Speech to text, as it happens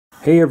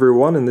Hey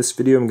everyone, in this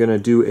video I'm going to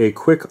do a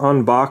quick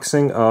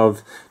unboxing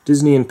of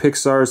Disney and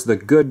Pixar's The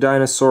Good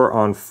Dinosaur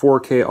on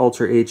 4K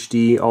Ultra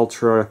HD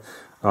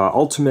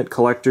Ultimate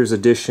Collector's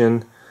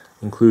Edition.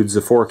 Includes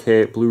a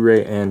 4K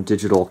Blu-ray and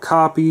digital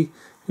copy.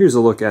 Here's a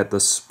look at the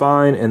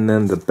spine and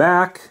then the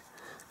back.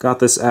 Got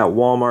this at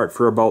Walmart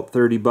for about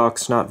 30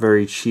 bucks, not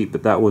very cheap,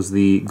 but that was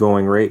the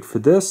going rate for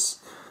this.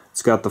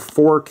 It's got the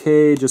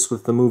 4K just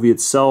with the movie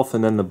itself,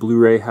 and then the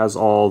Blu-ray has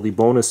all the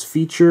bonus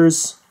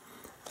features.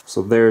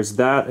 So there's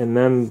that, and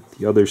then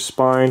the other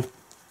spine.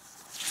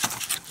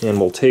 And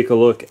we'll take a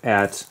look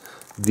at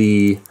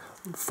the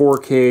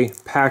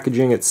 4K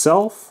packaging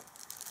itself.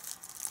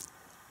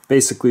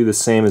 Basically the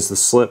same as the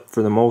slip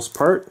for the most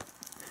part.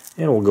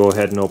 And we'll go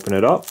ahead and open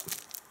it up.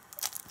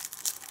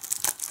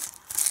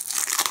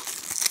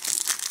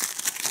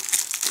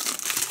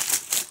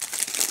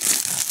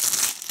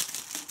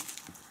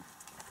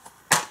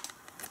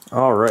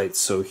 Alright,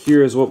 so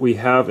here's what we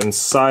have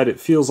inside. It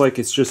feels like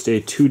it's just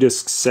a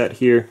 2-disc set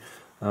here.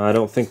 I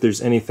don't think there's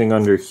anything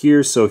under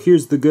here. So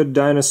here's The Good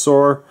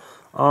Dinosaur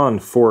on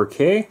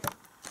 4K.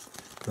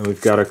 And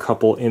we've got a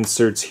couple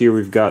inserts here.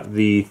 We've got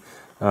the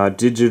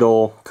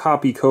digital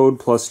copy code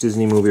plus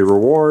Disney Movie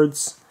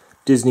Rewards,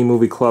 Disney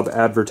Movie Club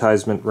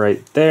advertisement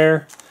right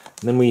there.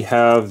 And then we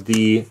have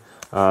the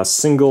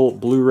single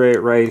Blu-ray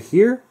right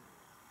here.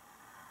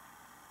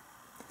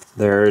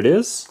 There it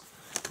is.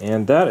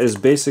 And that is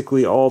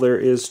basically all there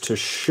is to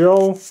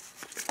show.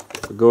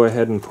 So go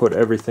ahead and put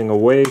everything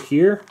away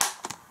here.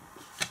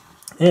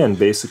 And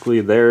basically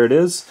there it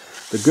is.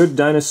 The Good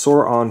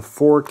Dinosaur on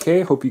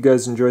 4K. Hope you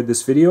guys enjoyed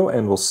this video,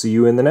 and we'll see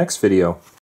you in the next video.